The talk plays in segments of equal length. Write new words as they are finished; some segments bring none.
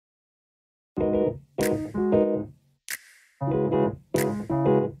Welcome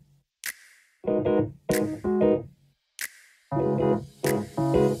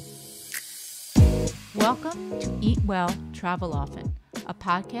to Eat Well, Travel Often, a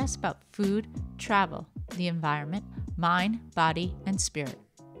podcast about food, travel, the environment, mind, body, and spirit.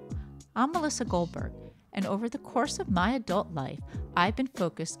 I'm Melissa Goldberg, and over the course of my adult life, I've been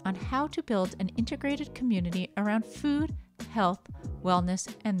focused on how to build an integrated community around food, health,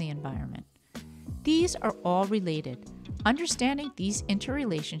 wellness, and the environment. These are all related. Understanding these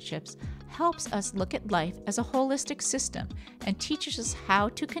interrelationships helps us look at life as a holistic system and teaches us how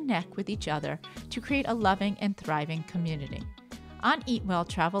to connect with each other to create a loving and thriving community. On Eat Well,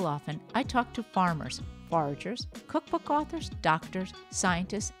 Travel Often, I talk to farmers, foragers, cookbook authors, doctors,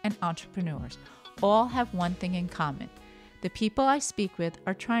 scientists, and entrepreneurs. All have one thing in common. The people I speak with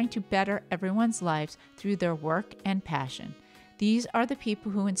are trying to better everyone's lives through their work and passion. These are the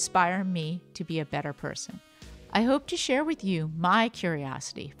people who inspire me to be a better person. I hope to share with you my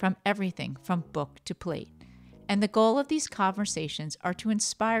curiosity from everything from book to plate. And the goal of these conversations are to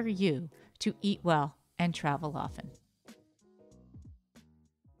inspire you to eat well and travel often.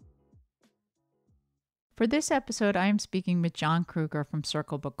 For this episode, I am speaking with John Krueger from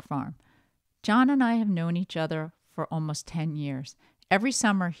Circle Brook Farm. John and I have known each other for almost 10 years. Every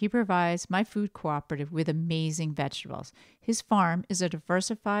summer, he provides my food cooperative with amazing vegetables. His farm is a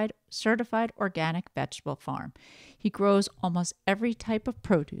diversified, certified organic vegetable farm. He grows almost every type of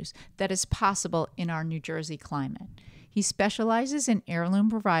produce that is possible in our New Jersey climate. He specializes in heirloom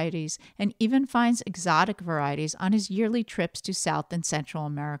varieties and even finds exotic varieties on his yearly trips to South and Central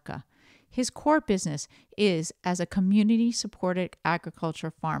America. His core business is as a Community Supported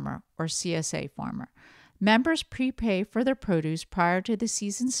Agriculture farmer, or CSA farmer. Members prepay for their produce prior to the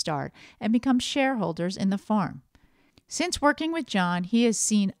season's start and become shareholders in the farm. Since working with John, he has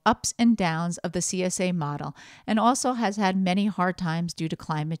seen ups and downs of the CSA model and also has had many hard times due to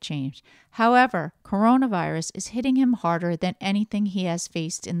climate change. However, coronavirus is hitting him harder than anything he has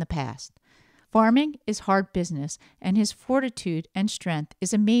faced in the past. Farming is hard business, and his fortitude and strength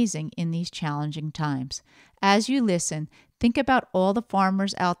is amazing in these challenging times. As you listen, think about all the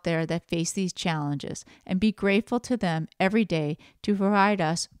farmers out there that face these challenges and be grateful to them every day to provide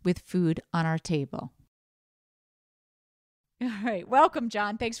us with food on our table. All right. Welcome,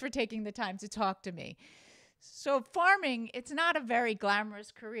 John. Thanks for taking the time to talk to me. So farming, it's not a very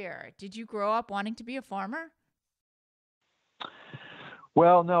glamorous career. Did you grow up wanting to be a farmer?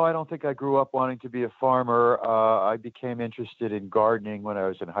 Well, no, I don't think I grew up wanting to be a farmer. I became interested in gardening when I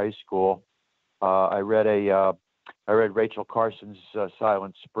was in high school. I read Rachel Carson's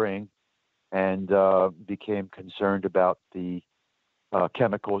Silent Spring and became concerned about the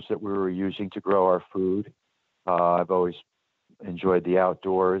chemicals that we were using to grow our food. I've always enjoyed the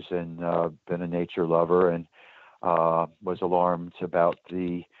outdoors and been a nature lover, and was alarmed about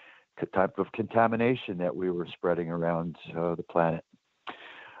the type of contamination that we were spreading around the planet.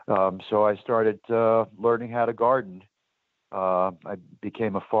 So I started learning how to garden. I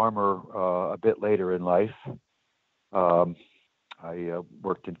became a farmer a bit later in life. I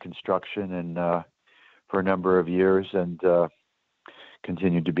worked in construction and for a number of years and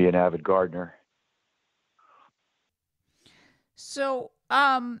continued to be an avid gardener. So,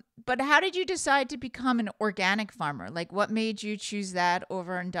 but how did you decide to become an organic farmer? Like, what made you choose that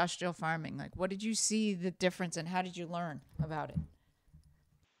over industrial farming? Like, what did you see the difference and how did you learn about it?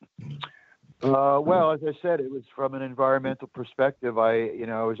 Well, as I said, it was from an environmental perspective. I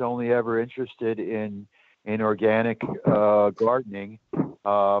was only ever interested in organic gardening.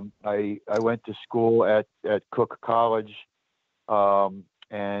 I went to school at Cook College,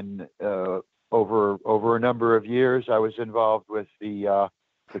 and over a number of years, I was involved with the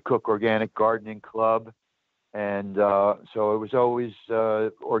Cook Organic Gardening Club, and so it was always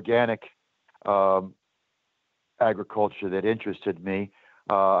organic agriculture that interested me.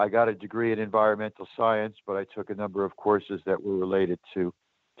 I got a degree in environmental science, but I took a number of courses that were related to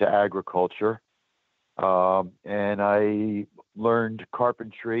agriculture. And I learned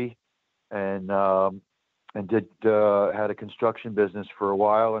carpentry and had a construction business for a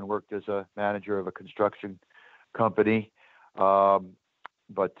while and worked as a manager of a construction company.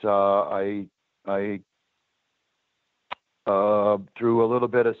 But I through a little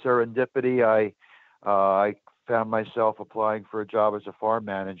bit of serendipity, I found myself applying for a job as a farm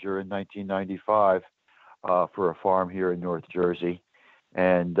manager in 1995 for a farm here in North Jersey,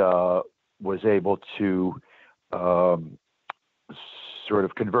 and was able to sort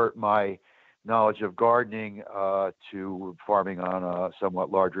of convert my knowledge of gardening to farming on a somewhat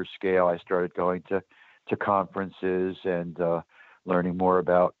larger scale. I started going to conferences and learning more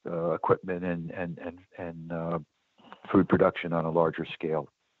about equipment and food production on a larger scale.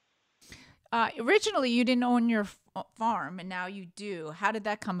 Originally, you didn't own your farm, and now you do. How did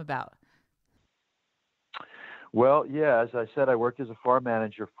that come about? Well, yeah, as I said, I worked as a farm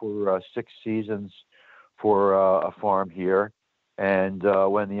manager for 6 seasons for a farm here. And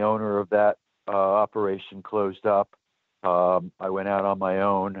when the owner of that operation closed up, I went out on my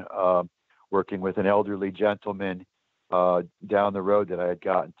own, working with an elderly gentleman down the road that I had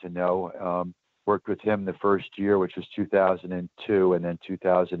gotten to know. Worked with him the first year, which was 2002, and then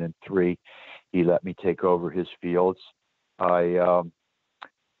 2003, he let me take over his fields. I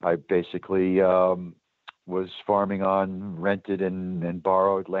basically was farming on rented and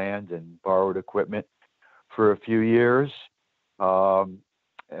borrowed land and borrowed equipment for a few years.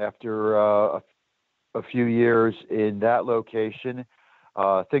 After a few years in that location,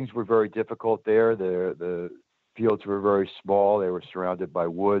 things were very difficult there. The fields were very small. They were surrounded by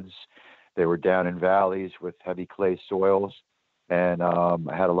woods. They were down in valleys with heavy clay soils, and I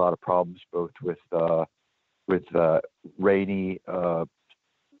had a lot of problems both with rainy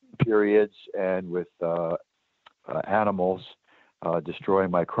periods and with animals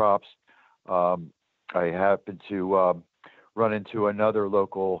destroying my crops. I happened to run into another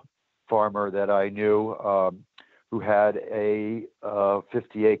local farmer that I knew who had a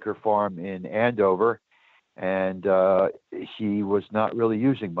 50-acre farm in Andover, and he was not really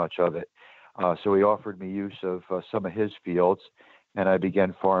using much of it. So he offered me use of some of his fields, and I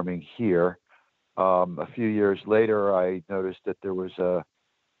began farming here. A few years later, I noticed that there was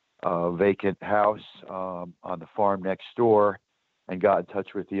a vacant house on the farm next door, and got in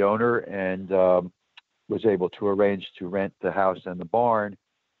touch with the owner and was able to arrange to rent the house and the barn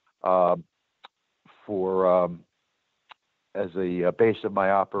for as a base of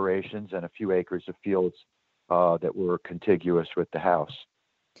my operations, and a few acres of fields that were contiguous with the house.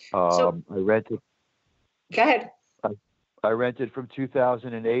 So I rented. go ahead. I rented from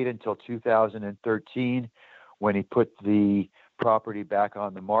 2008 until 2013, when he put the property back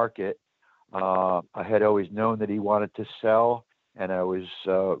on the market. I had always known that he wanted to sell, and I was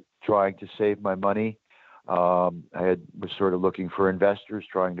trying to save my money. I was sort of looking for investors,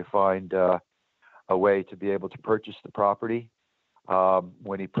 trying to find a way to be able to purchase the property.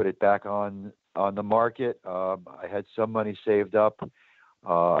 When he put it back on the market, I had some money saved up.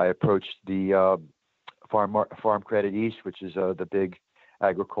 I approached the Farm Credit East, which is the big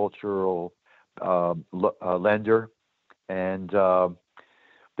agricultural lender, and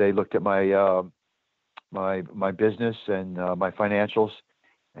they looked at my my business and my financials,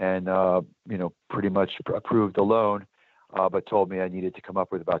 and pretty much approved the loan, but told me I needed to come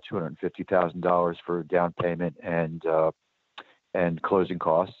up with about $250,000 for down payment and closing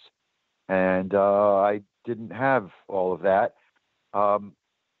costs, and I didn't have all of that.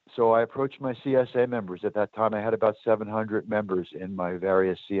 So I approached my CSA members. At that time, I had about 700 members in my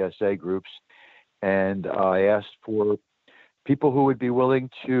various CSA groups, and I asked for people who would be willing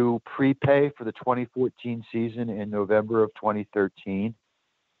to prepay for the 2014 season in November of 2013.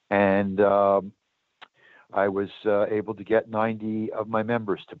 And I was able to get 90 of my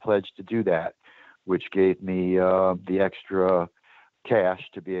members to pledge to do that, which gave me the extra cash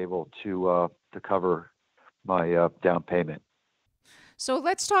to be able to cover my down payment. So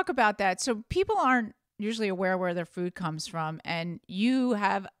let's talk about that. So people aren't usually aware where their food comes from, and you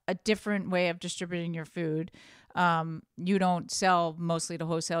have a different way of distributing your food. You don't sell mostly to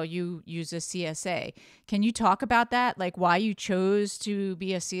wholesale. You use a CSA. Can you talk about that? Like why you chose to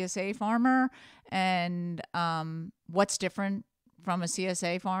be a CSA farmer, and what's different from a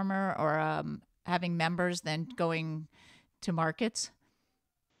CSA farmer or having members than going to markets?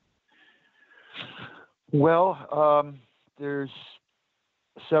 Well, there's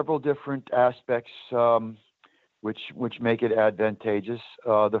several different aspects which make it advantageous.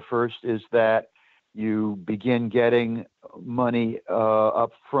 The first is that you begin getting money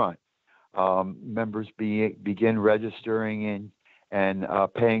up front. Members begin registering and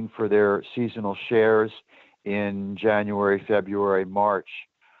paying for their seasonal shares in January, February, March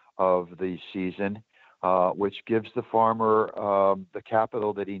of the season, which gives the farmer the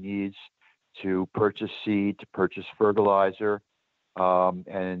capital that he needs to purchase seed, to purchase fertilizer,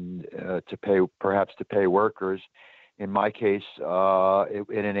 and perhaps to pay workers. In my case,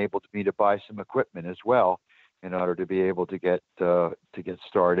 it enabled me to buy some equipment as well in order to be able to get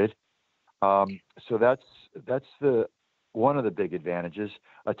started. So that's one of the big advantages.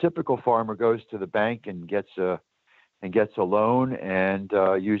 A typical farmer goes to the bank and gets a loan and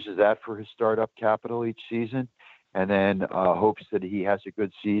uses that for his startup capital each season, and then hopes that he has a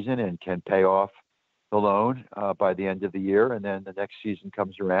good season and can pay off the loan by the end of the year, and then the next season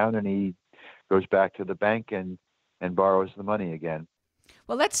comes around and he goes back to the bank and borrows the money again.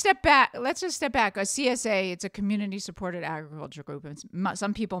 Well, let's step back. Let's just step back. A CSA, it's a Community Supported Agriculture Group.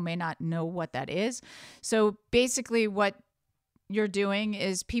 Some people may not know what that is. So basically what you're doing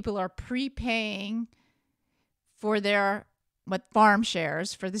is people are prepaying for their farm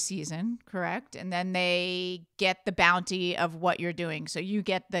shares for the season, correct? And then they get the bounty of what you're doing. So you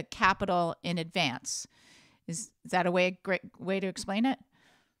get the capital in advance. Is that a great way to explain it?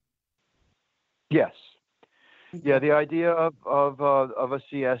 Yes. Yeah, the idea of a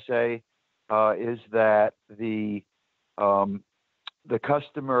CSA is that the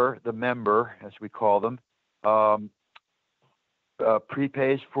customer, the member, as we call them,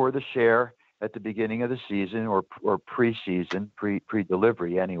 prepays for the share at the beginning of the season or pre-season,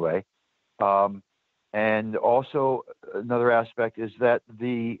 pre-delivery anyway. And also another aspect is that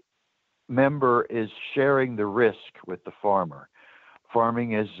the member is sharing the risk with the farmer.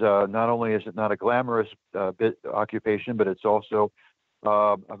 Farming is not only is it not a glamorous occupation, but it's also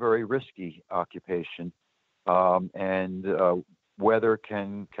a very risky occupation. And weather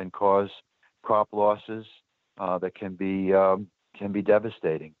can cause crop losses that can be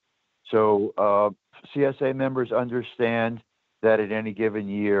devastating. So CSA members understand that at any given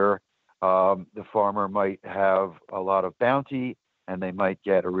year, the farmer might have a lot of bounty and they might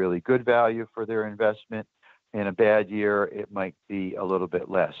get a really good value for their investment. In a bad year, it might be a little bit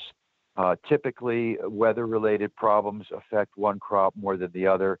less. Typically, weather-related problems affect one crop more than the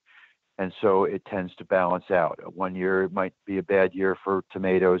other, and so it tends to balance out. One year it might be a bad year for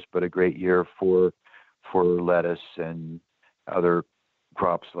tomatoes, but a great year for lettuce and other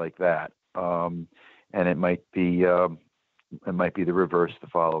crops like that. And it might be the reverse the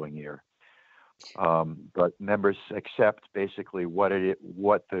following year. But members accept basically what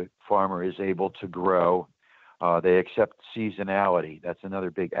the farmer is able to grow. They accept seasonality. That's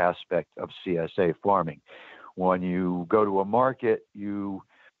another big aspect of CSA farming. When you go to a market, you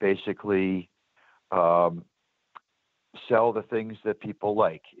basically sell the things that people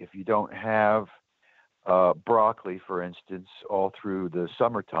like. If you don't have broccoli, for instance, all through the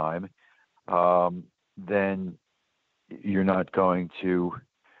summertime, then you're not going to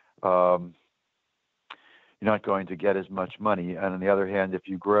get as much money. And on the other hand, if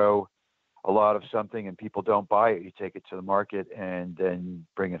you grow a lot of something and people don't buy it, you take it to the market and then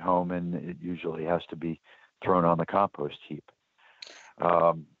bring it home, and it usually has to be thrown on the compost heap.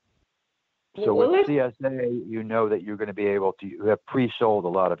 So with CSA, you know that you're going to be able to. You have pre-sold a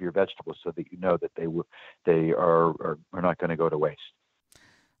lot of your vegetables so that you know that they are not going to go to waste.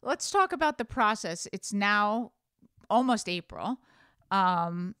 Let's talk about the process. It's now almost April,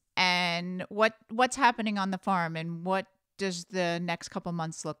 and what's happening on the farm, and what does the next couple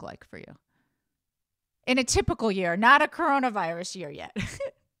months look like for you? In a typical year, not a coronavirus year yet.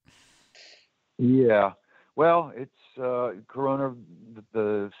 Yeah. Well, it's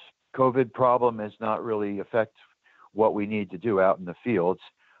the COVID problem has not really affect what we need to do out in the fields.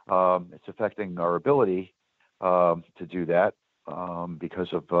 It's affecting our ability to do that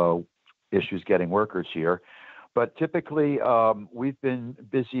because of issues getting workers here. But typically, we've been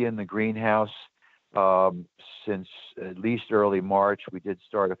busy in the greenhouse since at least early March. We did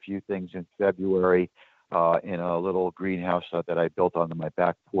start a few things in February in a little greenhouse that I built on my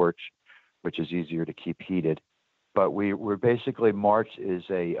back porch, which is easier to keep heated. But we're basically, March is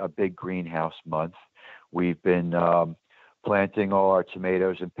a big greenhouse month. We've been planting all our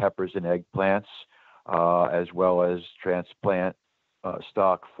tomatoes and peppers and eggplants, as well as transplant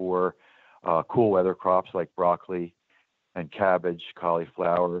stock for cool weather crops like broccoli and cabbage,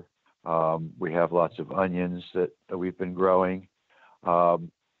 cauliflower. We have lots of onions that we've been growing.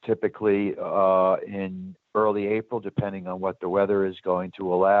 Typically in early April, depending on what the weather is going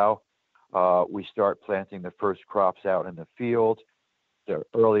to allow, we start planting the first crops out in the field. The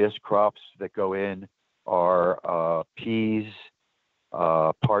earliest crops that go in are peas,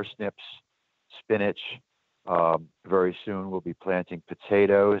 parsnips, spinach. Very soon we'll be planting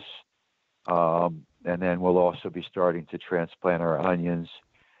potatoes. And then we'll also be starting to transplant our onions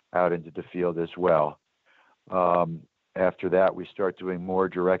out into the field as well. After that, we start doing more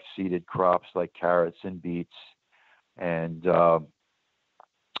direct seeded crops like carrots and beets. And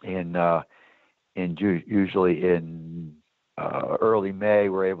usually in early May,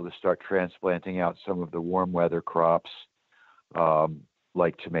 we're able to start transplanting out some of the warm weather crops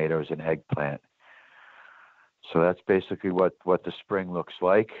like tomatoes and eggplant. So that's basically what the spring looks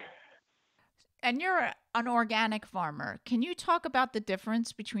like. And you're an organic farmer. Can you talk about the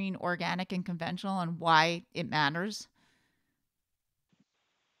difference between organic and conventional and why it matters?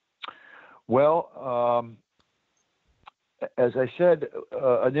 Well, as I said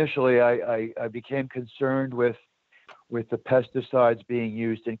initially, I became concerned with the pesticides being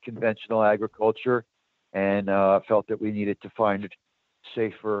used in conventional agriculture, and felt that we needed to find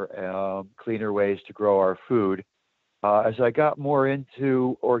safer, cleaner ways to grow our food. As I got more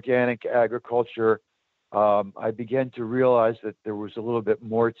into organic agriculture, I began to realize that there was a little bit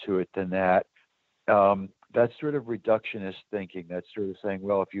more to it than that. That's sort of reductionist thinking. That's sort of saying,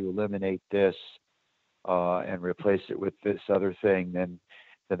 well, if you eliminate this and replace it with this other thing, then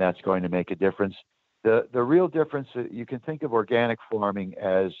that's going to make a difference. The real difference, you can think of organic farming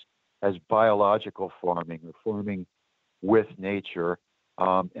as biological farming, or farming with nature,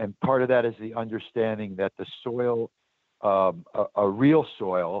 and part of that is the understanding that the soil, a real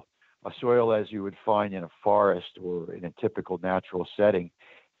soil, a soil as you would find in a forest or in a typical natural setting,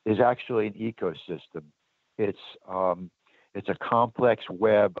 is actually an ecosystem. It's a complex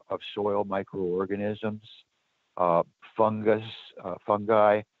web of soil microorganisms,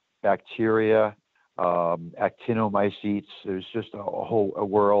 fungi, bacteria, actinomycetes. There's just a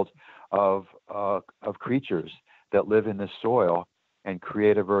world of creatures that live in the soil and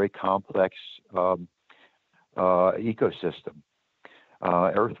create a very complex ecosystem.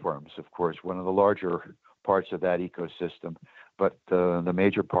 Earthworms, of course, one of the larger parts of that ecosystem, but the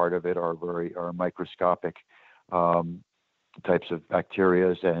major part of it are microscopic types of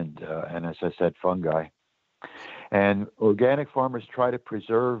bacteria and as I said, fungi. And organic farmers try to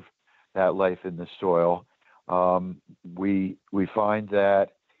preserve that life in the soil. We find that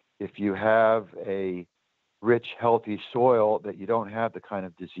if you have a rich, healthy soil, that you don't have the kind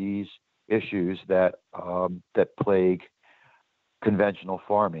of disease issues that plague conventional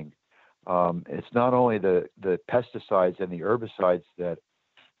farming. It's not only the pesticides and the herbicides that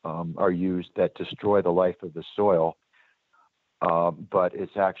are used that destroy the life of the soil, but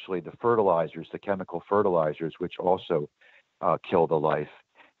it's actually the fertilizers, the chemical fertilizers, which also kill the life.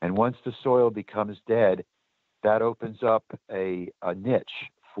 And once the soil becomes dead, that opens up a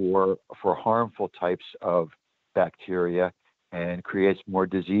niche for harmful types of bacteria and creates more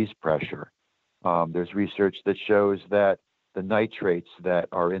disease pressure. There's research that shows that the nitrates that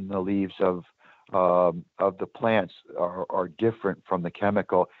are in the leaves of the plants are different from the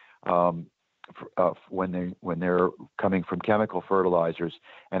chemical when they're coming from chemical fertilizers,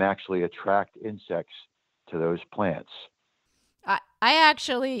 and actually attract insects to those plants. I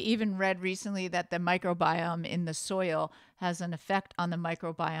actually even read recently that the microbiome in the soil has an effect on the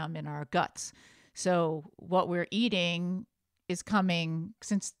microbiome in our guts. So what we're eating is coming,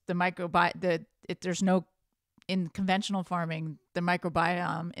 since there's no, in conventional farming, the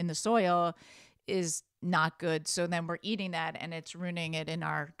microbiome in the soil is not good. So then we're eating that and it's ruining it in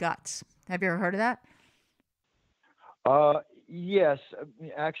our guts. Have you ever heard of that? Yes.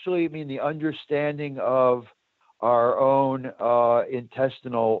 Actually, I mean, the understanding of our own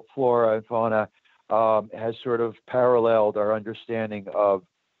intestinal flora and fauna has sort of paralleled our understanding of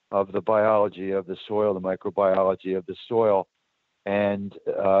the biology of the soil, the microbiology of the soil, and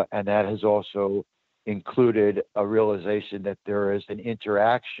that has also included a realization that there is an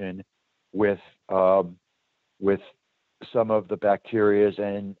interaction with some of the bacteria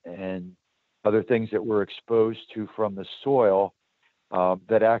and other things that we're exposed to from the soil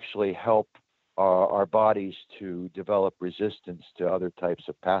that actually help our bodies to develop resistance to other types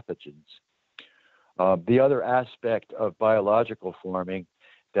of pathogens. The other aspect of biological farming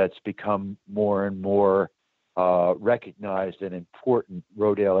that's become more and more recognized and important,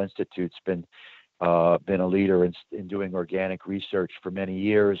 Rodale Institute's been a leader in doing organic research for many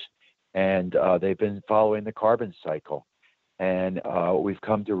years, and they've been following the carbon cycle. And we've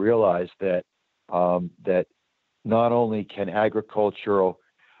come to realize that that not only can agriculture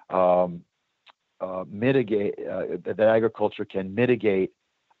mitigate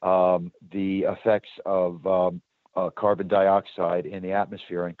the effects of carbon dioxide in the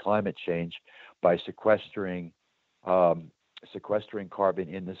atmosphere and climate change by sequestering carbon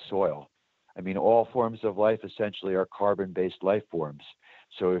in the soil. I mean, all forms of life essentially are carbon-based life forms.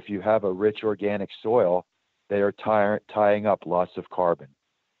 So if you have a rich organic soil, they are tying up lots of carbon.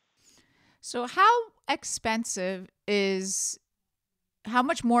 So how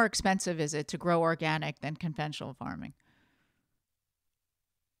much more expensive is it to grow organic than conventional farming?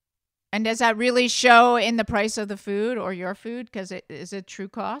 And does that really show in the price of the food or your food? Because is it true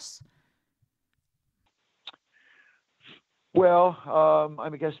costs? Well, I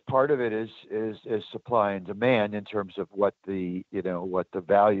guess part of it is supply and demand in terms of what the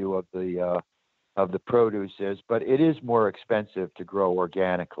value of the produce is, but it is more expensive to grow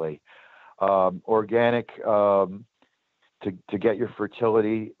organically. Organic, to get your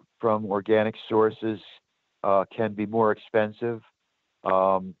fertility from organic sources can be more expensive,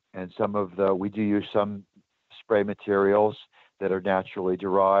 and we do use some spray materials that are naturally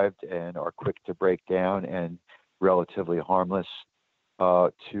derived and are quick to break down and relatively harmless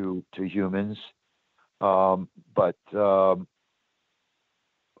to humans. But a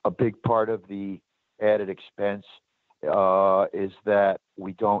big part of the added expense is that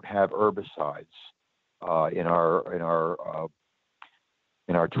we don't have herbicides in our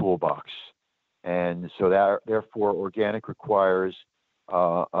toolbox, and so that therefore organic requires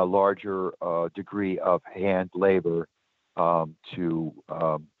a larger degree of hand labor to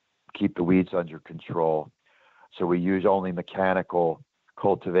keep the weeds under control. So we use only mechanical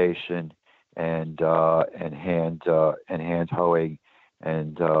cultivation and hand hoeing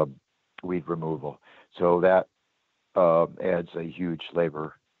and weed removal. So that adds a huge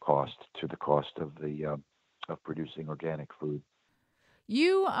labor cost to the cost of producing organic food.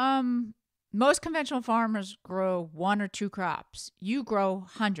 Most conventional farmers grow one or two crops. You grow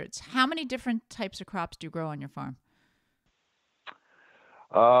hundreds. How many different types of crops do you grow on your farm?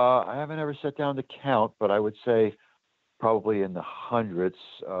 I haven't ever sat down to count, but I would say probably in the hundreds,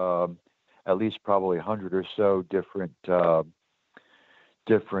 at least probably 100 or so different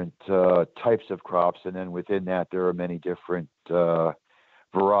types of crops, and then within that there are many different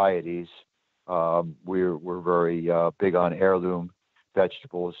varieties. We're very big on heirloom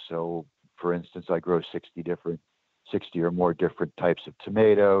vegetables. So, for instance, I grow 60 or more different types of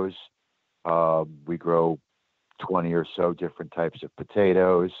tomatoes. We grow 20 or so different types of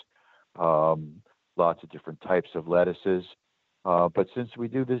potatoes, lots of different types of lettuces. But since we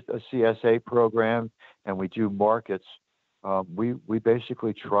do a CSA program and we do markets, we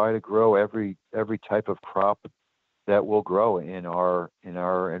basically try to grow every type of crop that will grow in our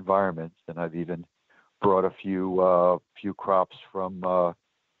environment. And I've even brought a few crops from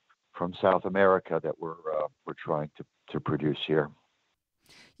South America that we're trying to produce here.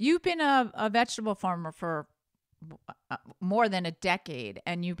 You've been a vegetable farmer for more than a decade,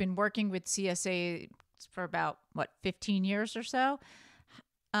 and you've been working with CSA for about 15 years or so.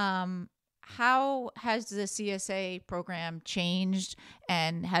 How has the CSA program changed,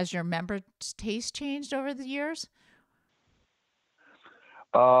 and has your members' taste changed over the years?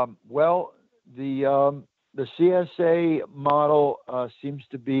 Well, the CSA model seems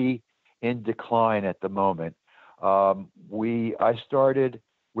to be in decline at the moment. I started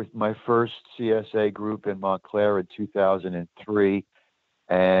with my first CSA group in Montclair in 2003,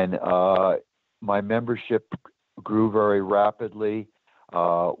 and my membership grew very rapidly.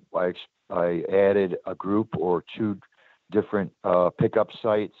 I added a group or two different pickup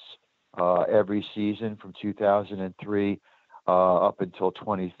sites every season from 2003 up until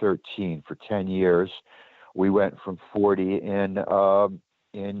 2013 for 10 years. We went from 40 in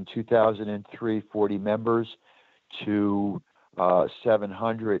 2003, 40 members, to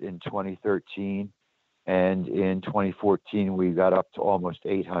 700 in 2013, and in 2014 we got up to almost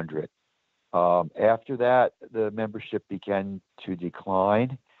 800. After that, the membership began to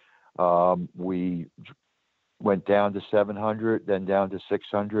decline. We went down to 700, then down to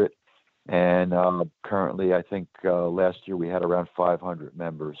 600, and currently, I think last year we had around 500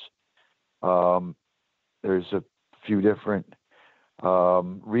 members. There's a few different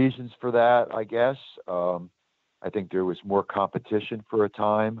reasons for that, I guess. I think there was more competition for a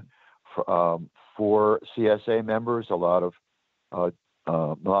time for CSA members. A lot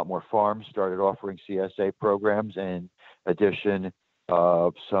more farms started offering CSA programs. In addition,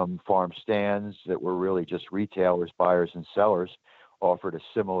 some farm stands that were really just retailers, buyers and sellers, offered a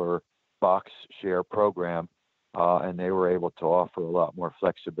similar box share program, and they were able to offer a lot more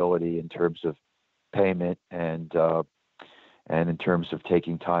flexibility in terms of payment and in terms of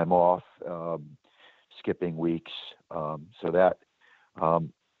taking time off, skipping weeks. So that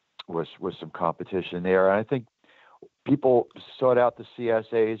was some competition there. And I think people sought out the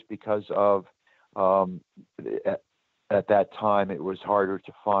CSAs because of at that time it was harder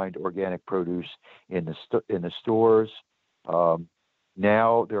to find organic produce in the stores.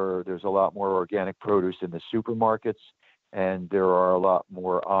 Now there's a lot more organic produce in the supermarkets, and there are a lot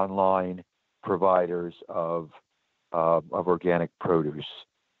more online providers of organic produce,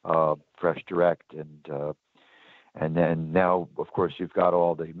 Fresh Direct, and then now, of course, you've got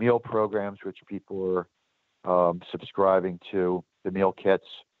all the meal programs which people are subscribing to, the meal kits.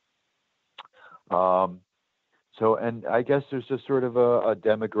 So, and I guess there's just sort of a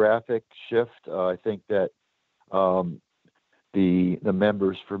demographic shift. I think that the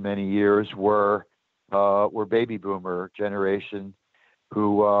members for many years were baby boomer generation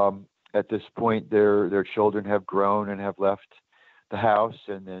who at this point their children have grown and have left the house,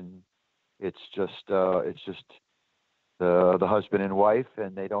 and then it's just the husband and wife,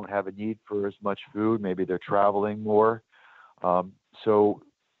 and they don't have a need for as much food. Maybe they're traveling more. So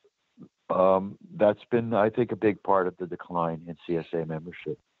that's been, I think, a big part of the decline in CSA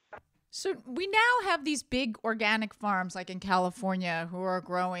membership. So we now have these big organic farms like in California who are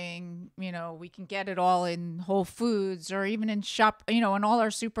growing, we can get it all in Whole Foods or even in in all our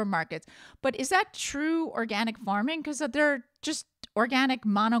supermarkets. But is that true organic farming? Because they're just organic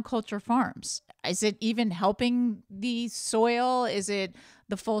monoculture farms. Is it even helping the soil? Is it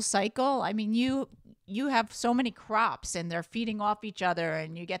the full cycle? I mean, you have so many crops and they're feeding off each other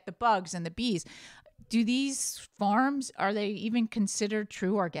and you get the bugs and the bees. Do these farms, are they even considered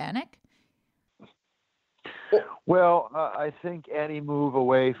true organic? Well, I think any move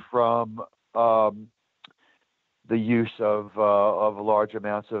away from the use of large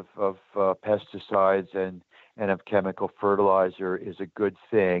amounts of pesticides and of chemical fertilizer is a good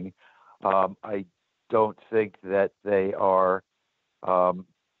thing. I don't think that they are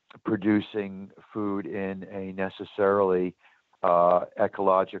producing food in a necessarily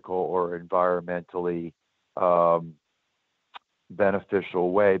ecological or environmentally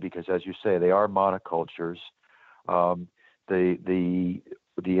beneficial way, because, as you say, they are monocultures. The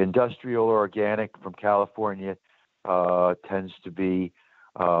industrial organic from California tends to be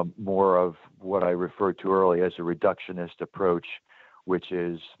more of what I referred to earlier as a reductionist approach, which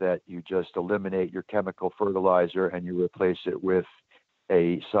is that you just eliminate your chemical fertilizer and you replace it with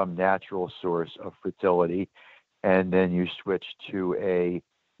some natural source of fertility, and then you switch to a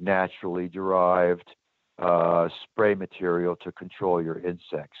naturally derived spray material to control your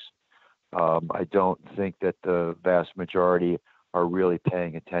insects. I don't think that the vast majority are really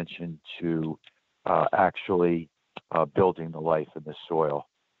paying attention to actually building the life in the soil.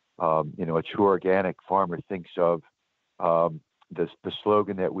 A true organic farmer thinks of the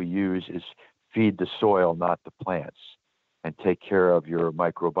slogan that we use is feed the soil, not the plants, and take care of your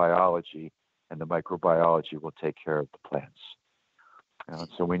microbiology, and the microbiology will take care of the plants.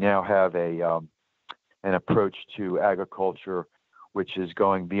 So we now have an approach to agriculture which is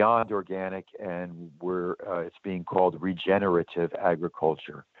going beyond organic, and it's being called regenerative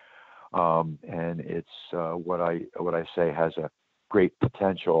agriculture. And it's what I say has a great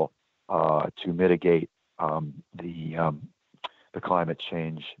potential to mitigate the climate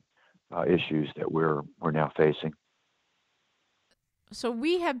change issues that we're now facing. So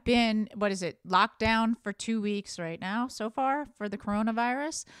we have been, locked down for 2 weeks right now so far for the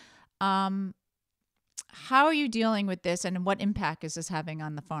coronavirus. How are you dealing with this, and what impact is this having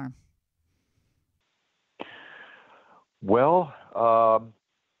on the farm? Well,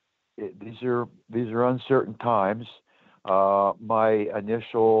 these are uncertain times. My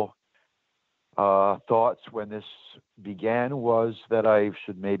initial thoughts when this began was that I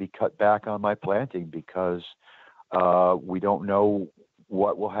should maybe cut back on my planting because we don't know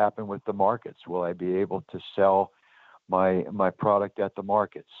what will happen with the markets. Will I be able to sell my product at the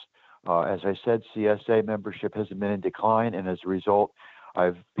markets? As I said, CSA membership has been in decline, and as a result,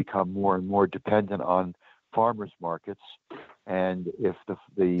 I've become more and more dependent on farmers markets. And if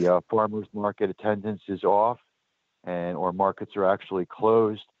the farmers market attendance is off, or markets are actually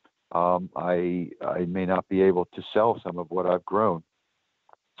closed, I may not be able to sell some of what I've grown.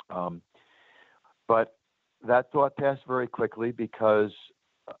 But that thought passed very quickly because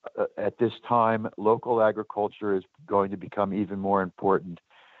at this time, local agriculture is going to become even more important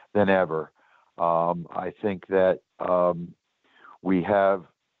than ever. I think that we have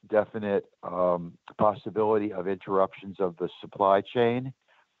definite possibility of interruptions of the supply chain.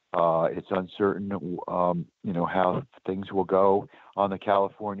 It's uncertain, how things will go on the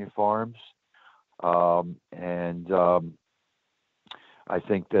California farms. And I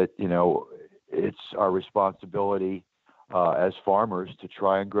think that, it's our responsibility as farmers to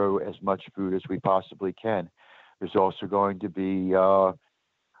try and grow as much food as we possibly can. There's also going to be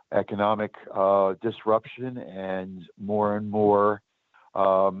economic disruption and more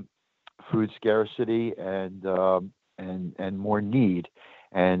food scarcity and more need.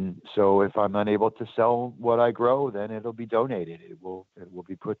 And so if I'm unable to sell what I grow, then it'll be donated. It will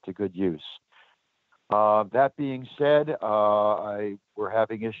be put to good use. That being said, we're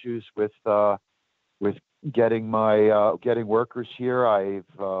having issues with getting getting workers here.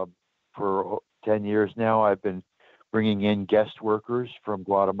 For 10 years now, I've been bringing in guest workers from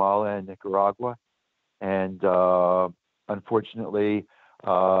Guatemala and Nicaragua, and unfortunately,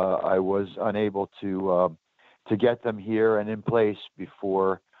 I was unable to get them here and in place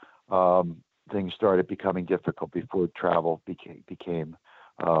before things started becoming difficult, before travel became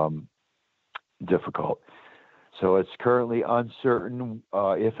difficult. So it's currently uncertain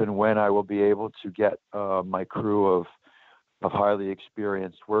if and when I will be able to get my crew of highly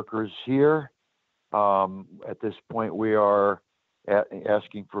experienced workers here. At this point, we are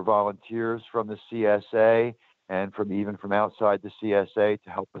asking for volunteers from the CSA and even from outside the CSA to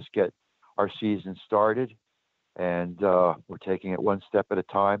help us get our season started. And we're taking it one step at a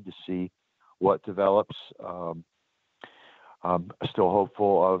time to see what develops. I'm still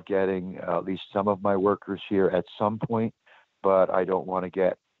hopeful of getting at least some of my workers here at some point, but I don't want to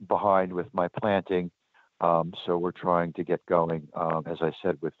get behind with my planting. So we're trying to get going, as I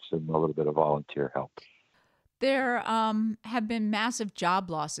said, with a little bit of volunteer help. There have been massive job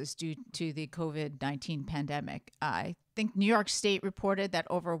losses due to the COVID-19 pandemic. I think New York State reported that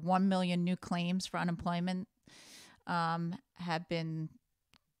over 1 million new claims for unemployment have been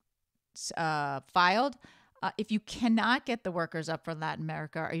filed. If you cannot get the workers up for Latin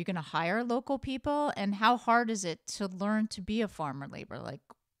America, are you going to hire local people? And how hard is it to learn to be a farmer laborer? Like,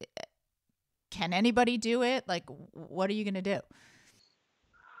 can anybody do it? Like, what are you going to do?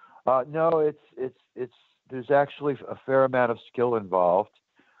 No, it's there's actually a fair amount of skill involved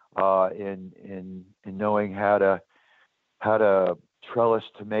in knowing how to trellis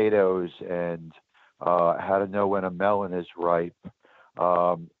tomatoes and how to know when a melon is ripe.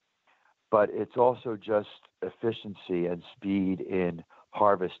 But it's also just efficiency and speed in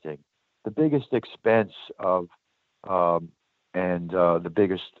harvesting. The biggest expense of and the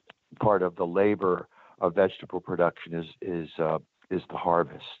biggest part of the labor of vegetable production is the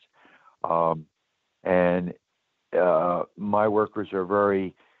harvest. And my workers are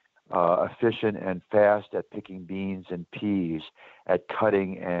very efficient and fast at picking beans and peas, at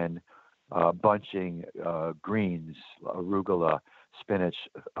cutting and bunching greens, arugula, spinach,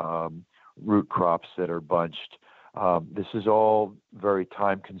 root crops that are bunched. This is all very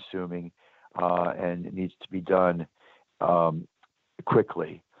time consuming and it needs to be done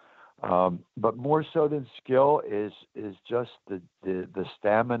quickly. But more so than skill is just the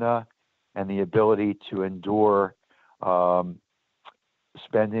stamina and the ability to endure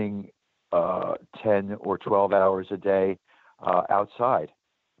spending 10 or 12 hours a day outside.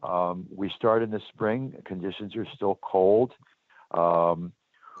 We start in the spring. Conditions are still cold.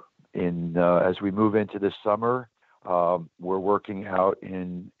 As we move into the summer, we're working out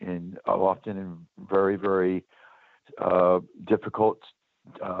often in very, very difficult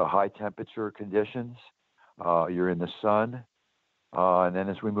high temperature conditions. You're in the sun. And then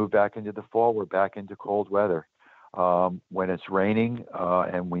as we move back into the fall, we're back into cold weather. When it's raining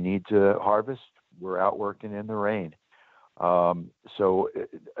and we need to harvest, we're out working in the rain. So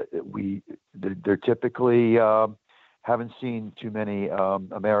they're typically haven't seen too many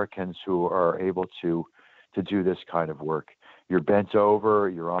Americans who are able to do this kind of work. You're bent over,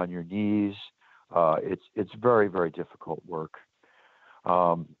 you're on your knees. It's very, very difficult work.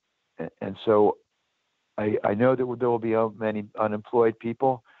 And so I know that there will be many unemployed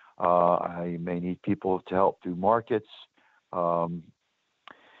people. I may need people to help do markets, and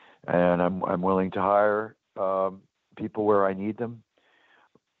I'm willing to hire people where I need them.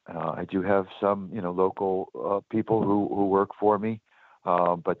 I do have some, local people who work for me,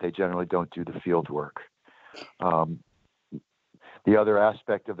 but they generally don't do the field work. The other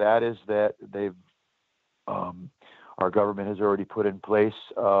aspect of that is that our government has already put in place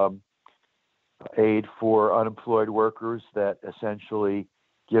aid for unemployed workers that essentially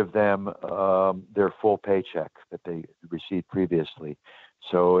give them their full paycheck that they received previously.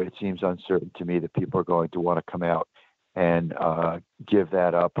 So it seems uncertain to me that people are going to want to come out and give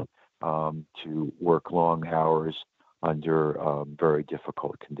that up to work long hours under very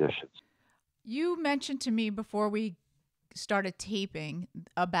difficult conditions. You mentioned to me before we started taping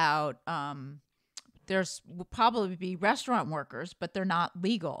about there's will probably be restaurant workers, but they're not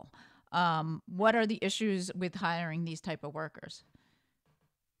legal. What are the issues with hiring these type of workers?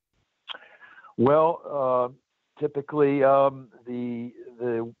 Well, typically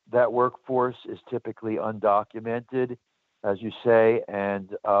that workforce is typically undocumented, as you say, and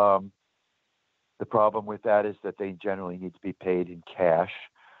the problem with that is that they generally need to be paid in cash.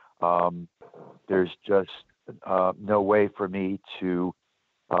 There's just no way for me to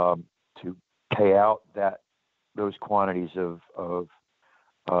pay out those quantities of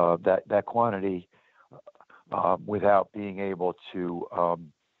that quantity without being able to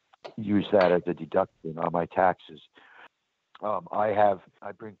use that as a deduction on my taxes. I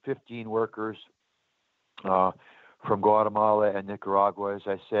bring 15 workers from Guatemala and Nicaragua, as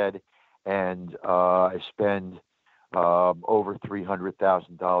I said, and I spend over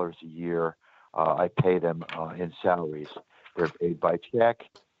 $300,000 a year. I pay them in salaries. They're paid by check.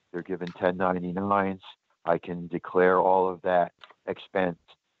 They're given 1099s. I can declare all of that expense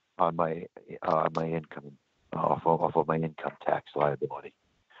on my income off of my income tax liability.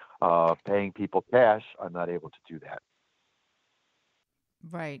 Paying people cash, I'm not able to do that.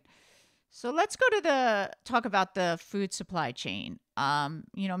 Right. So let's go to talk about the food supply chain.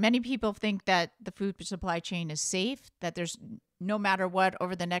 Many people think that the food supply chain is safe, that there's no matter what,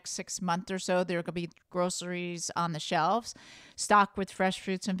 over the next 6 months or so, there could be groceries on the shelves, stocked with fresh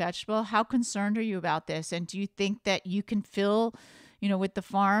fruits and vegetables. How concerned are you about this? And do you think that you can fill, with the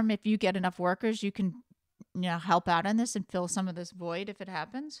farm, if you get enough workers, you can, help out on this and fill some of this void if it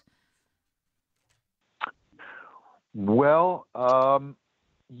happens? Well,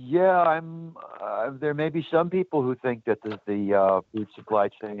 yeah, there may be some people who think that the food supply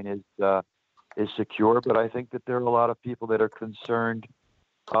chain is secure, but I think that there are a lot of people that are concerned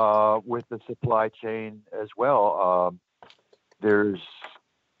with the supply chain as well. There's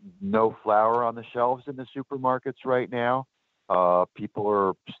no flour on the shelves in the supermarkets right now. People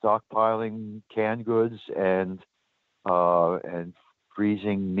are stockpiling canned goods and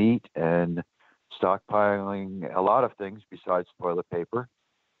freezing meat and stockpiling a lot of things besides toilet paper.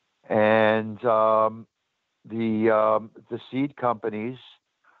 And the seed companies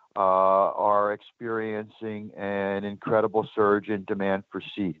are experiencing an incredible surge in demand for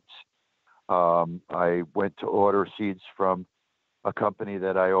seeds. I went to order seeds from a company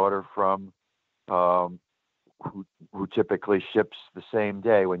that I order from, who typically ships the same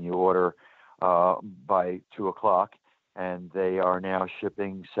day when you order by 2:00, and they are now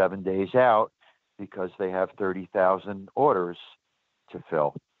shipping 7 days out because they have 30,000 orders to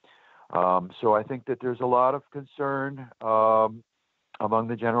fill. So I think that there's a lot of concern among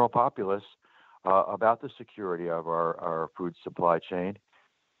the general populace about the security of our food supply chain.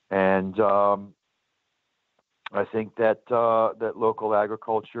 And I think that local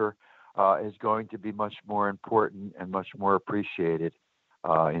agriculture is going to be much more important and much more appreciated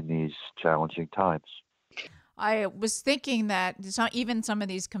in these challenging times. I was thinking that even some of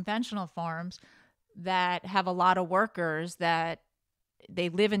these conventional farms that have a lot of workers, that they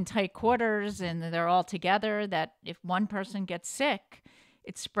live in tight quarters and they're all together, that if one person gets sick,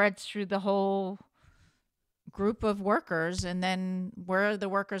 it spreads through the whole group of workers, and then where are the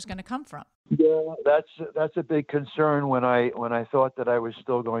workers going to come from? Yeah, that's a big concern. When I thought that I was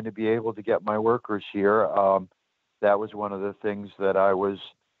still going to be able to get my workers here, that was one of the things that I was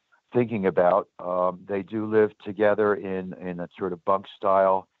thinking about. They do live together in a sort of bunk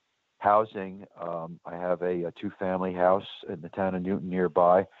style housing. I have a two-family house in the town of Newton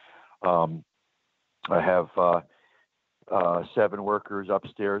nearby. I have 7 workers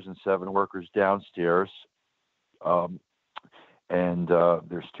upstairs and 7 workers downstairs. And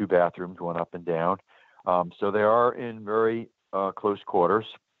there's 2 bathrooms, one up and down. So they are in very close quarters.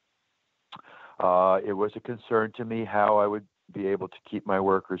 It was a concern to me how I would be able to keep my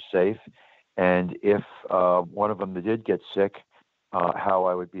workers safe. And if one of them did get sick, how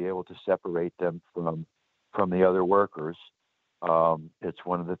I would be able to separate them from the other workers. It's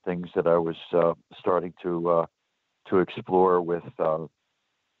one of the things that I was starting to explore with a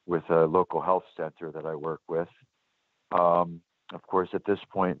local health center that I work with. Of course, at this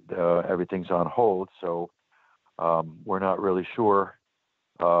point, everything's on hold, so we're not really sure,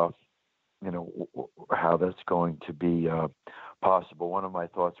 how that's going to be possible. One of my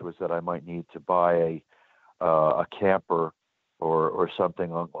thoughts was that I might need to buy a camper or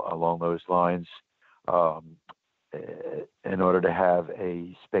something along those lines in order to have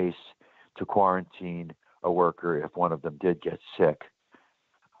a space to quarantine a worker if one of them did get sick.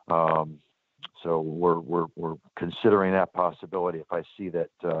 So we're considering that possibility. If I see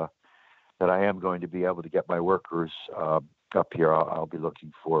that I am going to be able to get my workers up here, I'll be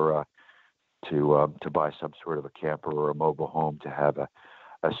looking for to buy some sort of a camper or a mobile home to have a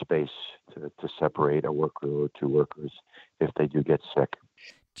space to separate a worker or 2 workers if they do get sick.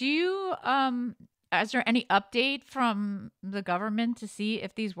 Do you is there any update from the government to see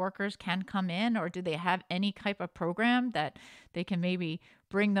if these workers can come in, or do they have any type of program that they can maybe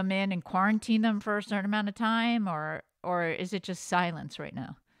bring them in and quarantine them for a certain amount of time, or is it just silence right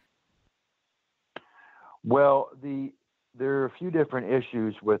now? Well, there are a few different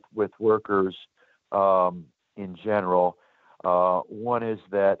issues with workers in general. One is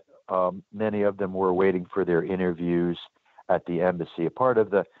that many of them were waiting for their interviews at the embassy. A part of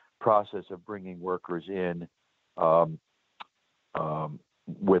the process of bringing workers in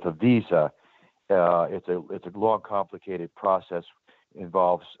with a visa, it's a long, complicated process.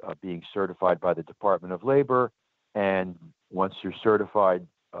 Involves being certified by the Department of Labor, and once you're certified,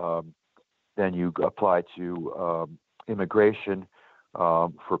 then you apply to immigration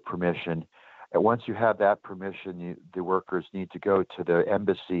for permission, And once you have that permission, the workers need to go to the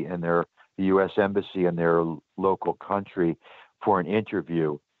embassy and the U.S. embassy in their local country for an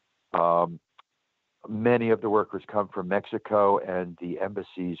interview. Many of the workers come from Mexico, and the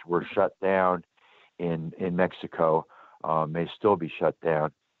embassies were shut down in Mexico. May still be shut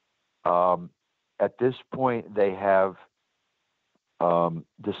down. At this point, they have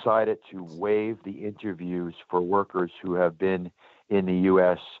decided to waive the interviews for workers who have been in the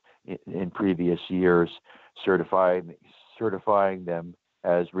U.S. in previous years, certifying them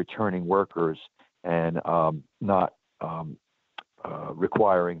as returning workers and not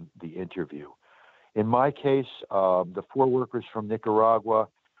requiring the interview. In my case, the 4 workers from Nicaragua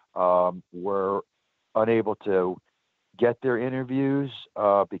were unable to get their interviews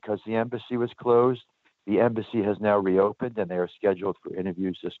because the embassy was closed. The embassy has now reopened, and they are scheduled for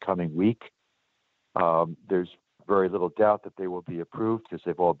interviews this coming week. There's very little doubt that they will be approved because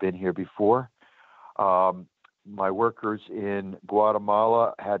they've all been here before. My workers in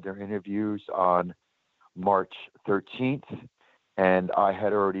Guatemala had their interviews on March 13th, and I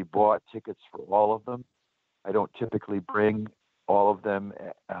had already bought tickets for all of them. I don't typically bring all of them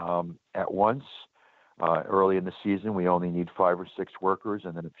at once. Early in the season, we only need 5 or 6 workers,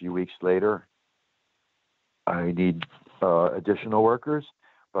 and then a few weeks later, I need additional workers,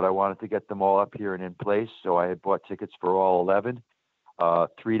 but I wanted to get them all up here and in place, so I had bought tickets for all 11.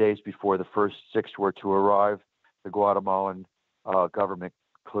 3 days before the first 6 were to arrive, the Guatemalan government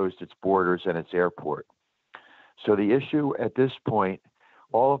closed its borders and its airport. So the issue at this point,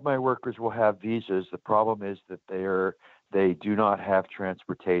 all of my workers will have visas. The problem is that they do not have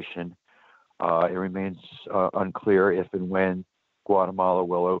transportation. It remains unclear if and when Guatemala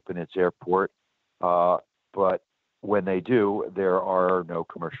will open its airport. But when they do, there are no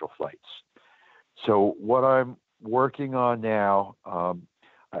commercial flights. So what I'm working on now,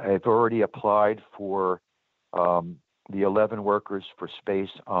 I've already applied for the 11 workers for space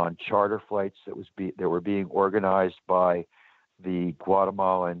on charter flights that were being organized by the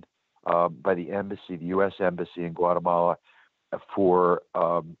Guatemalan, by the embassy, the U.S. embassy in Guatemala, for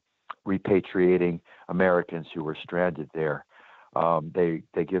repatriating Americans who were stranded there.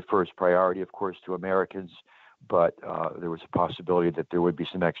 They give first priority, of course, to Americans, but there was a possibility that there would be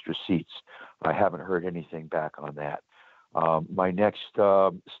some extra seats. I haven't heard anything back on that. My next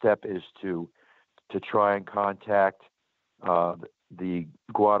step is to try and contact the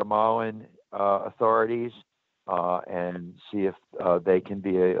Guatemalan authorities and see if they can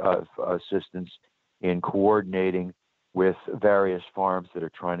be of assistance in coordinating with various farms that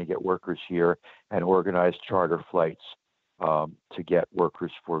are trying to get workers here and organize charter flights to get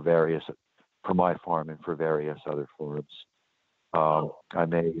workers for my farm and for various other farms. I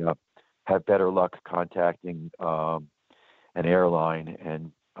may have better luck contacting an airline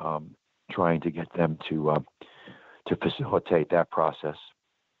and trying to get them to facilitate that process.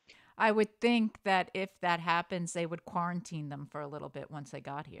 I would think that if that happens, they would quarantine them for a little bit once they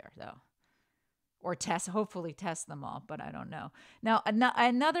got here, though. Or hopefully test them all, but I don't know. Now,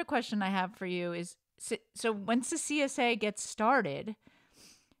 another question I have for you is, so once the CSA gets started,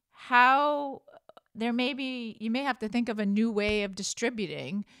 you may have to think of a new way of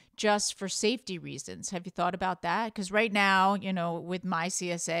distributing just for safety reasons. Have you thought about that? Because right now, with my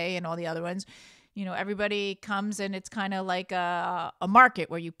CSA and all the other ones, everybody comes and it's kind of like a market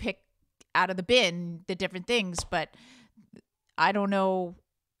where you pick out of the bin the different things, but I don't know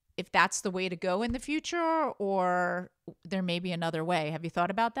if that's the way to go in the future, or there may be another way. Have you thought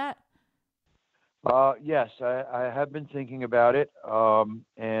about that? Yes, I have been thinking about it,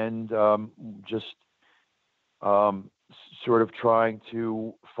 and just sort of trying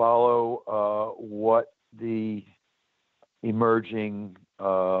to follow what the emerging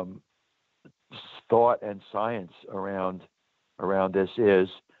thought and science around this is.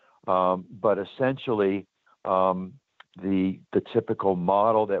 But essentially, the typical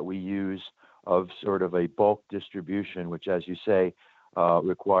model that we use of sort of a bulk distribution, which, as you say,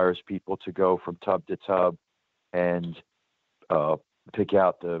 requires people to go from tub to tub and pick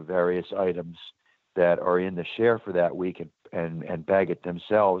out the various items that are in the share for that week and bag it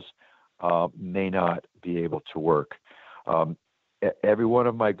themselves, may not be able to work. Every one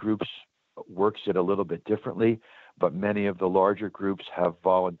of my groups works it a little bit differently, but many of the larger groups have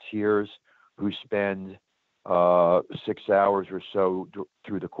volunteers who spend 6 hours or so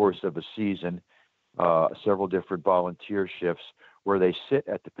through the course of a season, several different volunteer shifts where they sit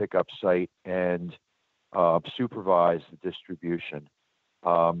at the pickup site and supervise the distribution.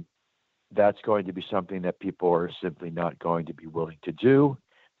 That's going to be something that people are simply not going to be willing to do,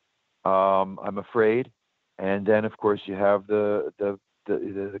 I'm afraid. And then, of course, you have the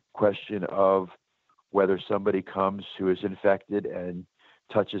the question of whether somebody comes who is infected and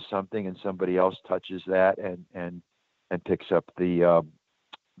touches something, and somebody else touches that and picks up the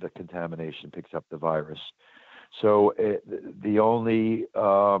contamination, picks up the virus. So the only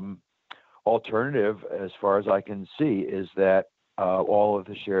alternative, as far as I can see, is that all of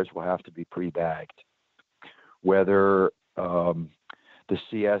the shares will have to be pre-bagged. Whether the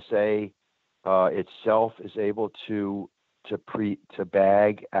CSA itself is able to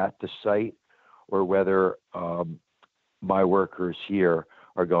bag at the site, or whether my workers here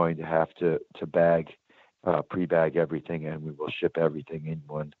are going to have to pre-bag everything, and we will ship everything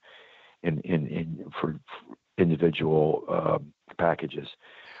for individual packages.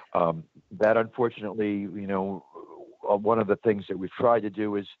 That, unfortunately, one of the things that we've tried to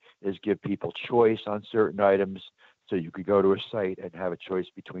do is give people choice on certain items. So you could go to a site and have a choice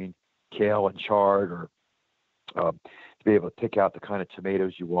between kale and chard, or to be able to pick out the kind of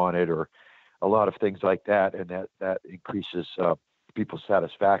tomatoes you wanted, or a lot of things like that, and that increases people's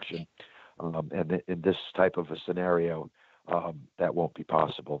satisfaction. And in this type of a scenario, that won't be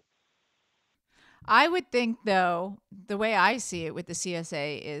possible. I would think, though, the way I see it with the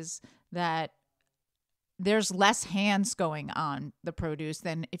CSA is that there's less hands going on the produce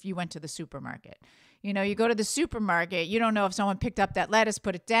than if you went to the supermarket. You go to the supermarket, you don't know if someone picked up that lettuce,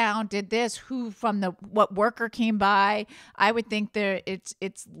 put it down, did this, what worker came by. I would think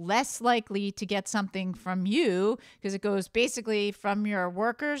it's less likely to get something from you, because it goes basically from your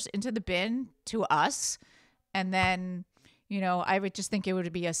workers into the bin to us. And then, I would just think it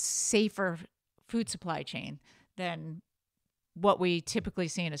would be a safer food supply chain than what we typically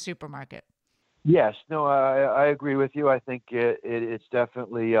see in a supermarket. Yes, no, I agree with you. I think it's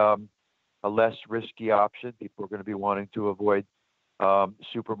definitely a less risky option. People are going to be wanting to avoid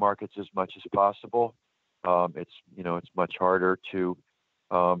supermarkets as much as possible. It's much harder to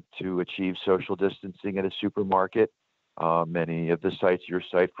achieve social distancing at a supermarket. Many of the sites, your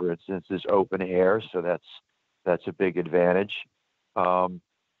site, for instance, is open air, so that's a big advantage.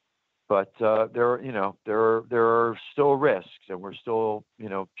 But there are still risks, and we're still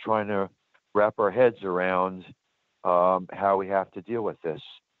trying to wrap our heads around how we have to deal with this.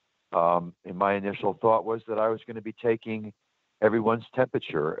 And my initial thought was that I was going to be taking everyone's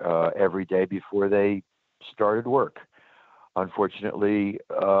temperature every day before they started work. Unfortunately,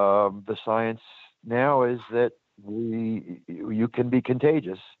 the science now is that you can be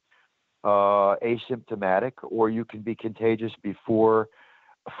contagious, asymptomatic, or you can be contagious before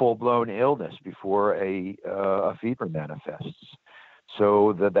full-blown illness, before a fever manifests.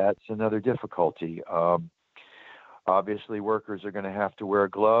 So that's another difficulty. Obviously, workers are going to have to wear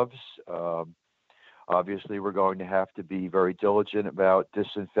gloves. Obviously, we're going to have to be very diligent about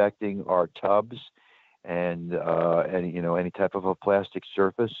disinfecting our tubs and any type of a plastic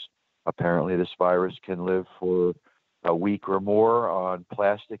surface. Apparently, this virus can live for a week or more on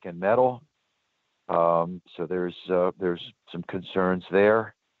plastic and metal. So there's some concerns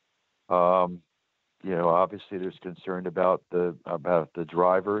there. Obviously, there's concern about the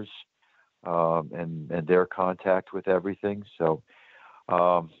drivers and their contact with everything. So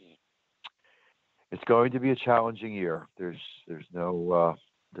it's going to be a challenging year. There's no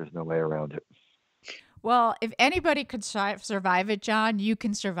way around it. Well, if anybody could survive it, John, you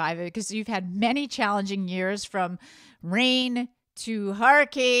can survive it, because you've had many challenging years, from rain to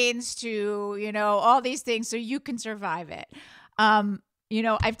hurricanes to, all these things. So you can survive it.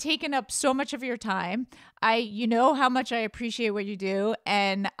 I've taken up so much of your time. You know how much I appreciate what you do.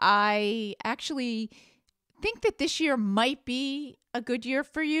 And I actually think that this year might be a good year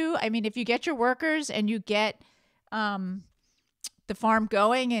for you. I mean, if you get your workers and you get the farm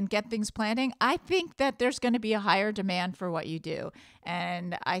going and get things planting, I think that there's going to be a higher demand for what you do.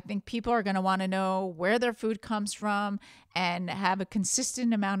 And I think people are going to want to know where their food comes from and have a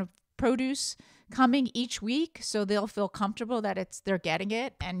consistent amount of produce coming each week, so they'll feel comfortable that they're getting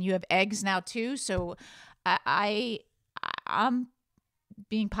it. And you have eggs now too. So I'm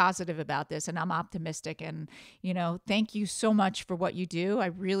being positive about this, and I'm optimistic. And, thank you so much for what you do. I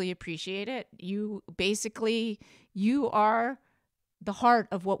really appreciate it. You are the heart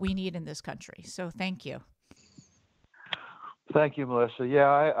of what we need in this country. So thank you. Thank you, Melissa. Yeah,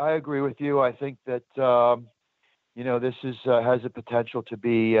 I agree with you. I think that, this has a potential to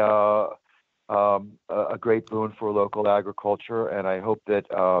be a great boon for local agriculture. And I hope that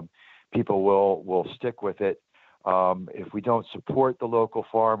people will stick with it. If we don't support the local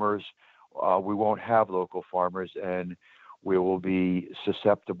farmers, we won't have local farmers, and we will be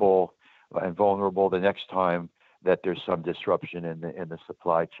susceptible and vulnerable the next time that there's some disruption in the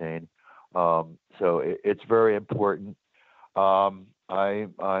supply chain. So it's very important. We're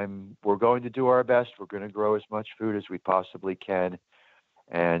going to do our best. We're going to grow as much food as we possibly can,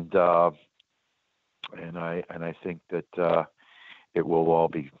 and I think that it will all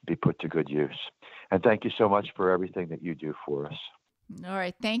be put to good use. And thank you so much for everything that you do for us. All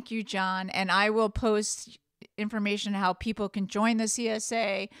right. Thank you, John. And I will post information how people can join the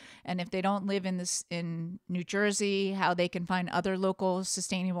CSA, and if they don't live in New Jersey, how they can find other local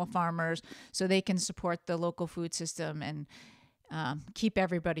sustainable farmers so they can support the local food system and keep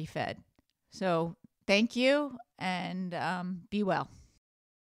everybody fed. So thank you, and be well.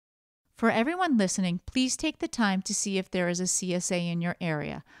 For everyone listening, please take the time to see if there is a CSA in your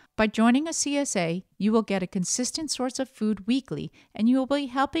area. By joining a CSA, you will get a consistent source of food weekly, and you will be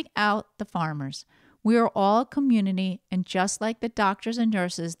helping out the farmers. We are all a community, and just like the doctors and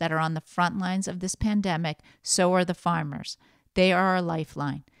nurses that are on the front lines of this pandemic, so are the farmers. They are our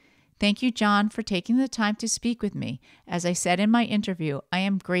lifeline. Thank you, John, for taking the time to speak with me. As I said in my interview, I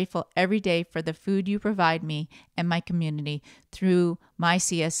am grateful every day for the food you provide me and my community through my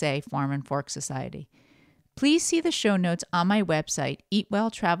CSA Farm and Fork Society. Please see the show notes on my website,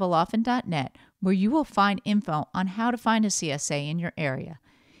 eatwelltraveloften.net, where you will find info on how to find a CSA in your area.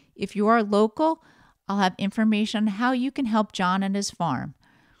 If you are local, I'll have information on how you can help John and his farm,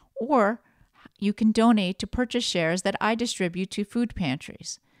 or you can donate to purchase shares that I distribute to food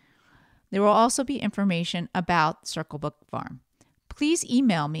pantries. There will also be information about Circle Brook Farm. Please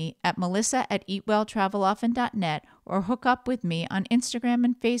email me at melissa@eatwelltraveloften.net or hook up with me on Instagram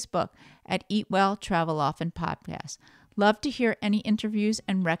and Facebook at eatwelltraveloften podcast. Love to hear any interviews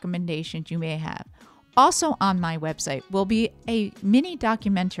and recommendations you may have. Also on my website will be a mini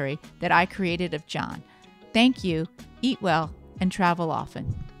documentary that I created of John. Thank you, eat well, and travel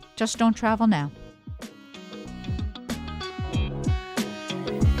often. Just don't travel now.